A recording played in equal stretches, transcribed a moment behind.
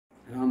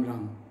Ram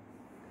Ram.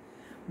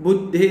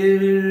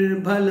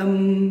 Buddhir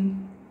bhalam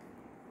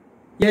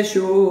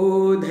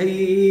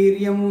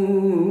yashodhairyam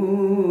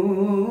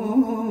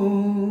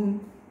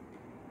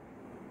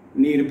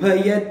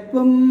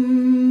nirbhayatvam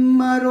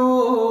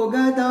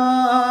marogada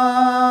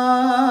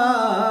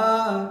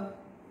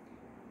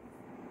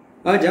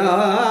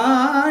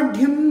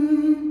ajadhyam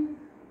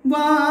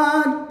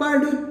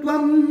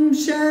vadpadutvam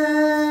sha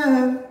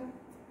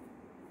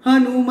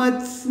Hanumat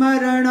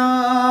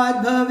smaranad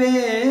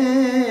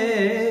bhavet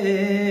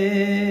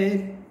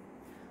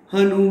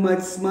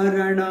Hanumat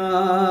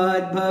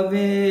smaranad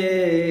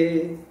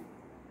bhavet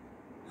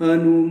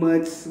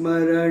Hanumat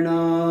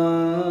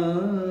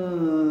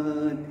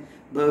smaranad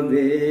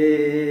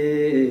bhavet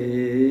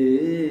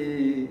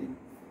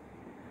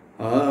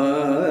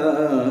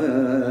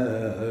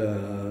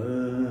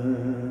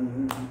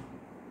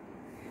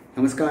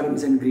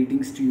Namaskarams and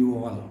greetings to you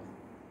all.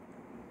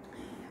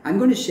 I'm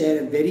going to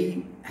share a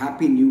very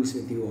happy news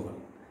with you all.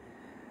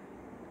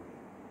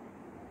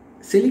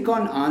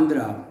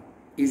 SiliconAndhra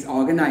is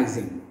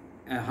organizing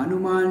a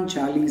Hanuman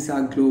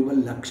Chalisa Global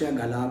Laksha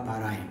Gala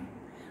Parayan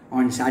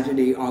on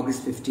Saturday,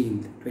 August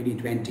 15th,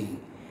 2020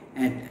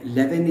 at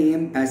 11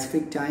 a.m.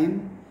 Pacific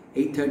Time,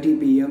 8:30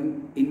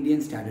 p.m.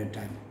 Indian Standard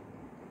Time.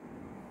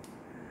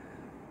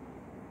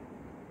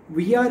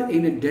 We are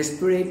in a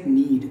desperate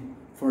need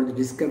for the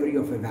discovery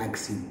of a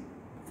vaccine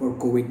for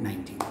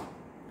COVID-19.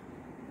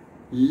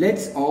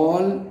 Let's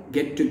all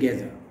get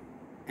together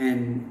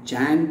and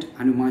chant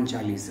Hanuman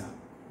Chalisa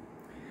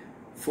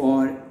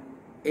for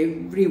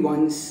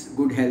everyone's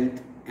good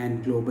health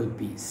and global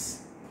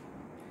peace.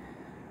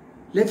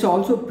 Let's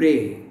also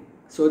pray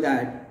so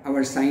that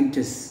our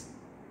scientists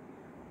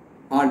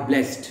are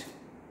blessed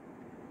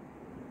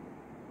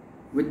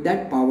with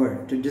that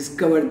power to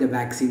discover the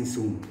vaccine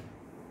soon.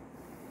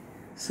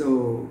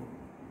 So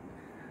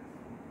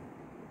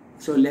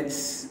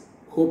let's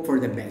hope for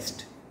the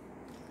best.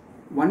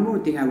 One more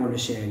thing I want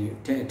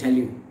to tell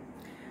you.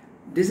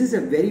 This is a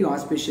very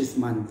auspicious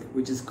month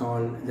which is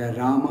called the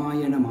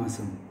Ramayana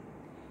Masam.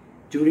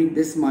 During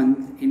this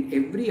month, in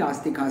every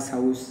Astika's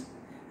house,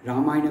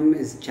 Ramayanam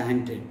is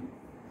chanted.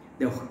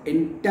 The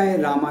entire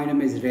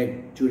Ramayanam is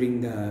read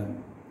during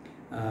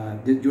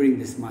during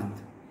this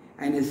month,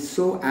 and it's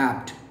so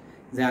apt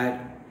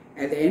that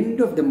at the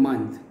end of the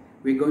month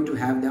we're going to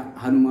have the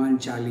Hanuman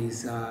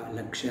Chalisa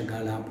Laksha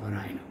Gala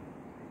Parayan,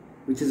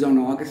 which is on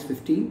August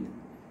 15th.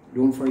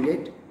 Don't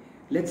forget,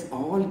 let's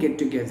all get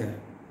together.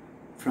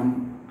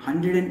 From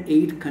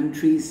 108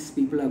 countries,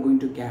 people are going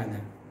to gather.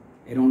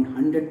 Around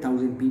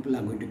 100,000 people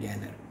are going to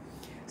gather.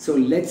 So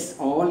let's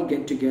all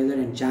get together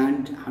and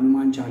chant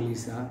Hanuman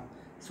Chalisa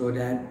so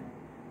that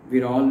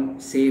we're all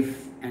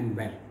safe and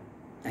well.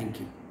 Thank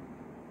you.